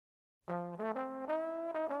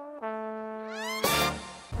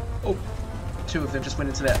Oh, two of them just went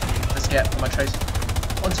into that. Let's get on my trace.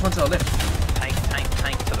 One to our left.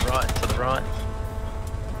 Tank to the right.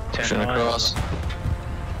 Turn right. Across.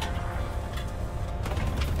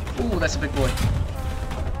 Ooh, that's a big boy.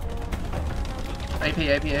 AP.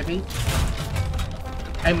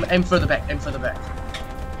 Aim further back.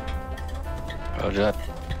 Roger that.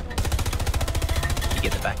 You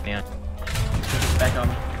get the back now. Back on.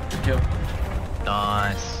 Good kill.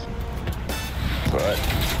 Nice. Right.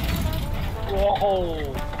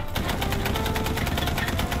 Whoa.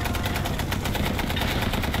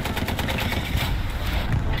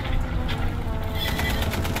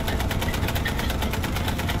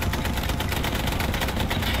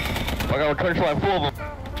 I got 25 full of them.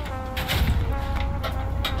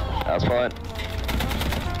 That's fine.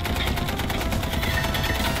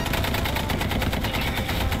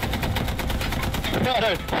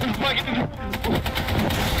 No, fucking.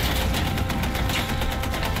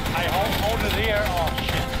 Hey, hold it here. Oh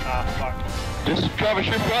shit. Ah, fuck. Just drive a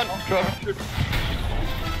ship run.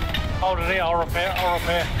 Hold it here. I'll repair.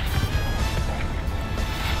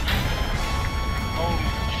 Holy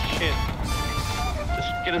shit. Just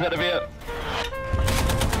get us out of here.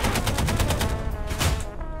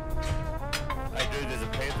 Hey dude, there's a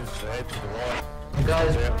Panthers ahead to the right. The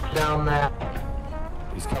guy's down there.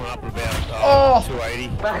 He's coming up about 280.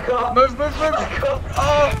 Back up! Move! Back up!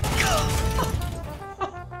 Oh!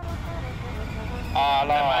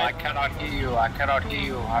 Hello, I cannot hear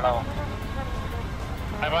you. Hello.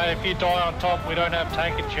 Hey mate, if you die on top, we don't have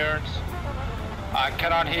tank insurance. I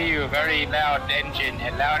cannot hear you. Very loud engine.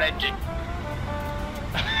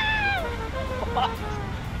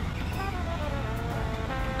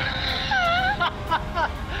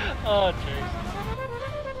 Oh jeez.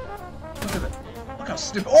 Look at it. Look how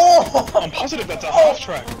stupid. Oh! I'm positive that's a half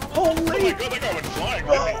track. Holy! Oh my god, that guy went flying,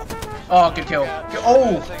 right? Oh, good kill.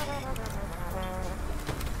 Oh!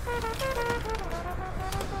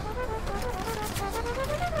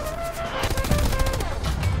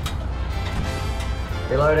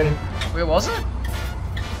 Reloading. Where was it?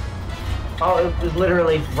 Oh, it was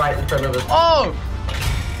literally right in front of us. Oh!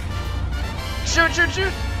 Shoot!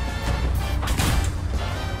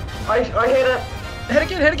 I hit it!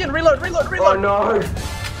 Hit again! Reload! Oh no!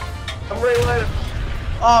 I'm reloaded.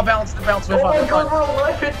 Oh, bounce! We're Oh fine. my god, we're all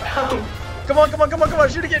life it down! Come on!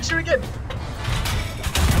 Shoot again!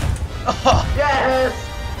 Oh! Yes!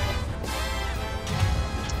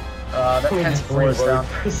 That pants floor is down.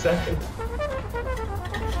 For a second.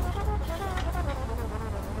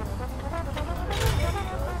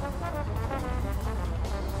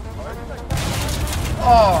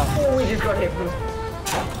 Oh! Oh, we just got hit from...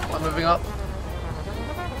 I'm moving up.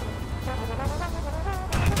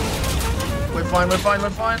 We're fine.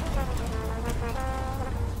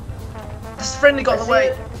 This friendly got in the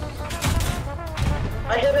way.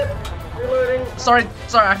 I hit it! Reloading. Sorry,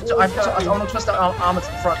 I want to twist the armor to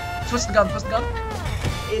the front. Twist the gun.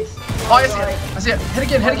 It's... Oh, I see it. Hit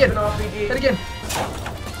again.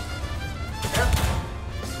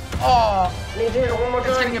 Oh, Need to hit it one more it's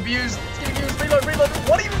time. getting abused. Reload.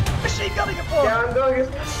 What are you machine gunning it for? Yeah, I'm going as...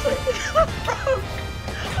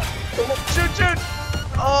 Shoot.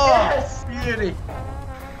 Oh, Yes! beauty.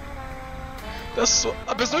 That's so,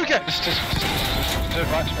 a bazooka! Just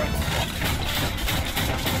right.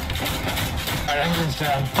 Our engine's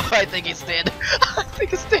down. I think he's dead.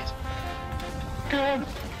 Good.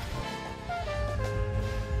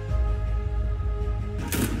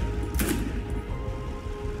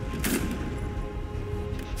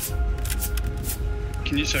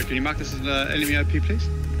 Can you mark this as enemy OP, please?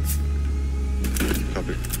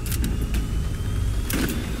 Copy.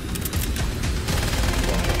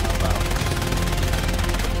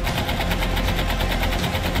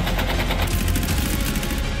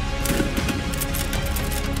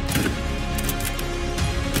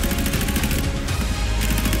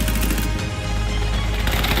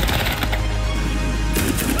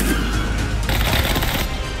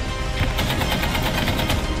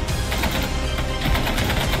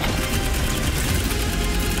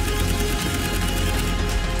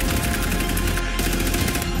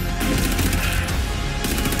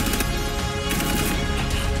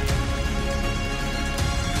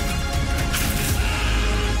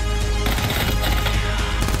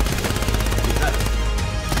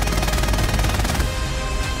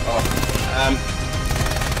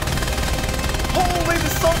 Holy,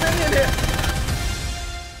 there's so many in here.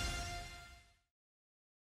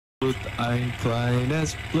 Ein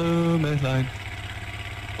kleines Blümelein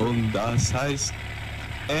und das heißt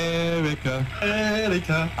Erica,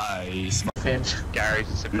 I smile. Pinch. Gary's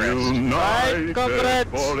suppressed. United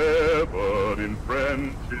forever in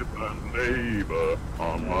friendship and labor,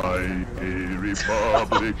 a mighty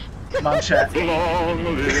republic. Come on, chat. Long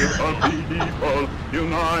live our people,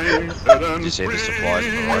 united and Did you see the supplies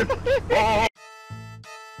free.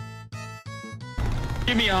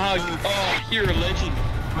 Give me a hug. Oh, you're a legend.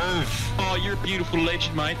 Move. Oh, you're a beautiful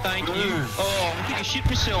legend, mate. Thank you. Oh, I think I shit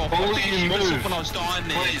myself. I think I shit myself when I was dying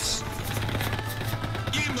there. Please.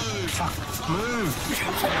 You move. Fuck. Move.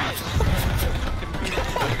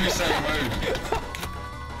 You say move.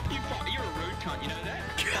 You're a rude cunt, you know that?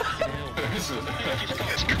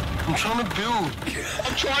 I'm trying to build.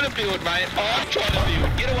 I'm trying to build, mate. Oh, I'm trying to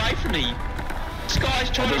build. Get away from me. This guy's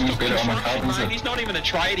trying to stop construction, mate. He's not even a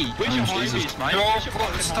tradie. Where's your home base, mate? Where's your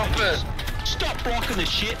fucking Stop home it. base? Stop blocking the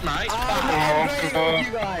shit, mate. Oh,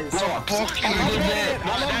 You guys. stop blocking it.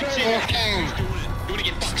 No, that's it. Do it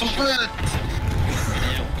again. Stop it.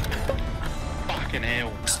 Fucking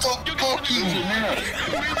hell. Stop blocking it.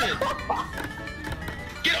 Who is it?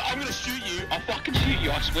 Get up. I'm gonna shoot you. I'll fucking shoot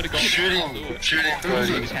you. I swear to God. Shoot I'll do him. it. Shoot him. Who is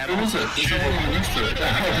it? Who is it? Shoot him. Next to it.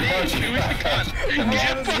 Who is the cunt?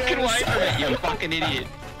 Get fucking away from it, you fucking idiot.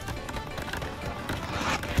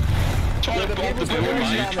 Trying to bob the build,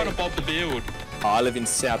 mate. Trying to bob the build. I live in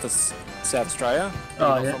South Australia.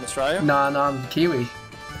 Oh, You're yeah. from Australia? Nah, I'm Kiwi.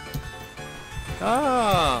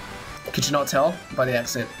 Ah. Could you not tell by the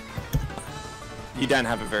accent? You don't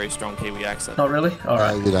have a very strong Kiwi accent. Not really?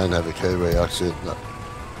 Alright. You don't have a Kiwi accent. No.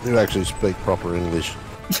 You actually speak proper English.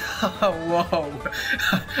 Whoa.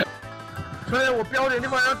 所以我标点地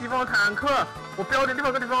方有地方有坦克，我标点地方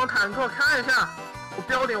有个地方有坦克，看一下，我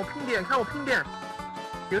标点，我拼点，看我拼点，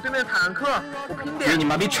有对面坦克，我拼点。别你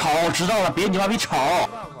妈逼吵，知道了，别你妈逼吵。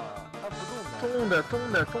中的，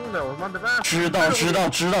我他妈没办法。知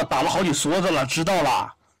道，打了好几梭子了，知道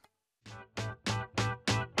了。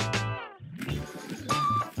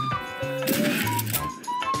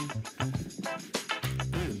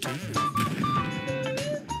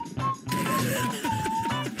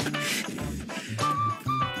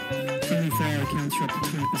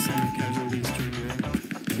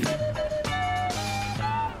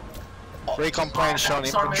Recon plane showing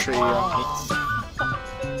infantry on me.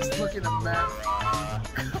 Just look at the map.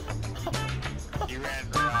 You ran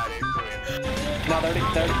right into it. No, 30.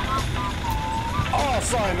 Oh,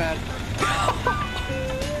 sorry, man.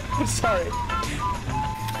 I'm sorry.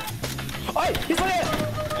 Oi, he's there!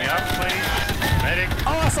 Yeah, please. Medic.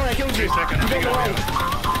 Oh, sorry, I killed you. 2 seconds. You got away.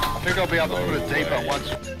 I think I'll be able to put it deep at once.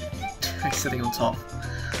 He's sitting on top.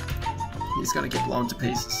 He's gonna get blown to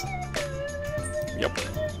pieces. Yep.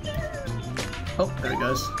 Oh, there he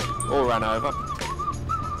goes. All run over.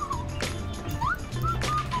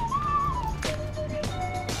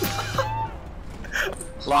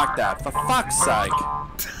 Like that, for fuck's sake.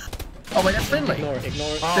 Oh wait, that's friendly. Ignore it.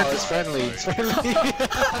 Oh, it's friendly. It's friendly.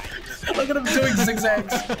 Look at him doing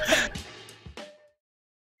zigzags.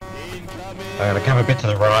 I'm gonna come a bit to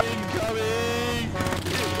the right.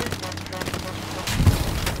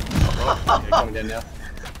 Coming down now.